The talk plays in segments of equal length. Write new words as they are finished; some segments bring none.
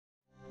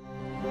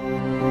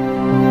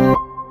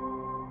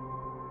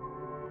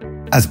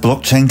As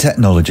blockchain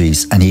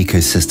technologies and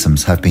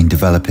ecosystems have been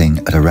developing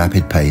at a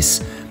rapid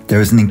pace, there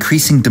is an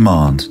increasing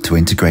demand to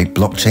integrate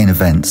blockchain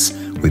events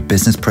with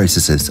business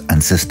processes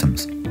and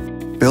systems.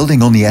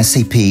 Building on the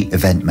SAP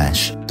Event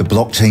Mesh, the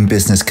Blockchain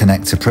Business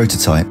Connector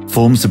prototype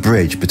forms the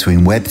bridge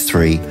between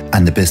Web3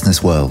 and the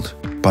business world.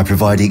 By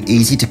providing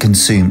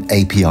easy-to-consume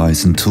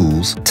APIs and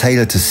tools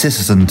tailored to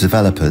citizen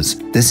developers,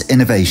 this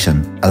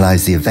innovation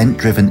allows the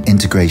event-driven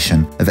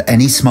integration of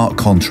any smart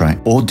contract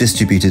or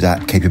distributed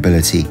app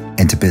capability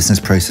into business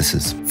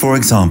processes. For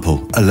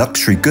example, a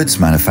luxury goods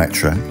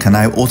manufacturer can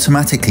now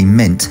automatically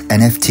mint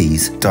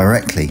NFTs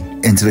directly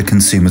into the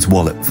consumer's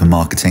wallet for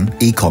marketing,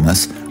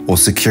 e-commerce, or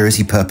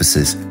security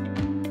purposes.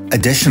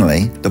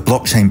 Additionally, the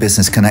Blockchain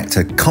Business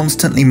Connector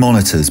constantly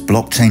monitors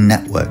blockchain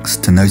networks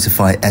to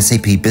notify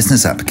SAP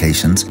business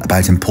applications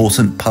about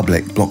important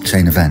public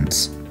blockchain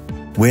events.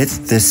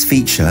 With this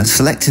feature,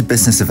 selected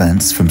business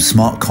events from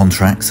smart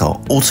contracts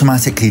are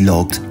automatically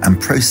logged and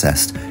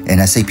processed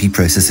in SAP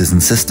processes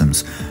and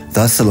systems,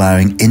 thus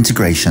allowing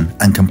integration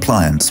and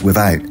compliance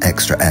without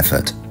extra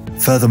effort.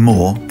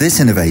 Furthermore,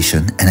 this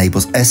innovation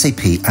enables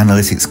SAP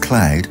Analytics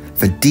Cloud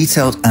for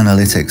detailed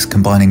analytics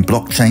combining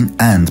blockchain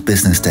and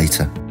business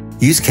data.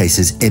 Use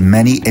cases in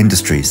many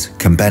industries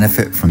can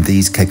benefit from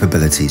these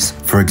capabilities.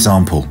 For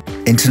example,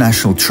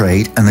 international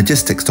trade and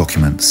logistics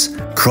documents,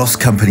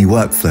 cross-company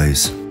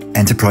workflows,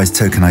 enterprise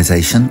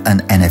tokenization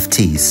and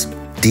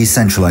NFTs,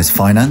 decentralized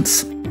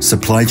finance,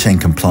 supply chain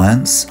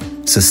compliance,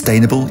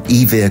 sustainable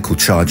e-vehicle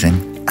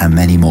charging, and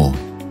many more.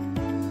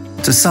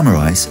 To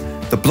summarize,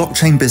 the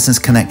Blockchain Business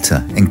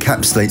Connector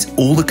encapsulates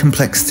all the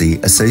complexity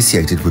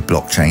associated with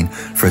blockchain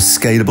for a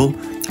scalable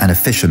and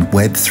efficient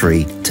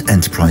Web3 to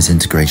enterprise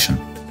integration.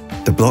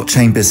 The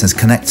Blockchain Business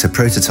Connector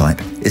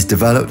prototype is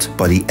developed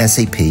by the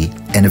SAP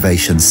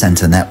Innovation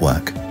Center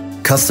Network.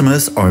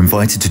 Customers are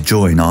invited to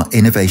join our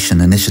innovation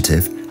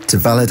initiative to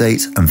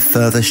validate and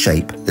further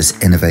shape this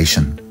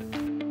innovation.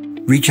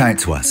 Reach out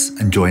to us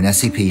and join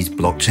SAP's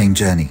blockchain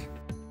journey.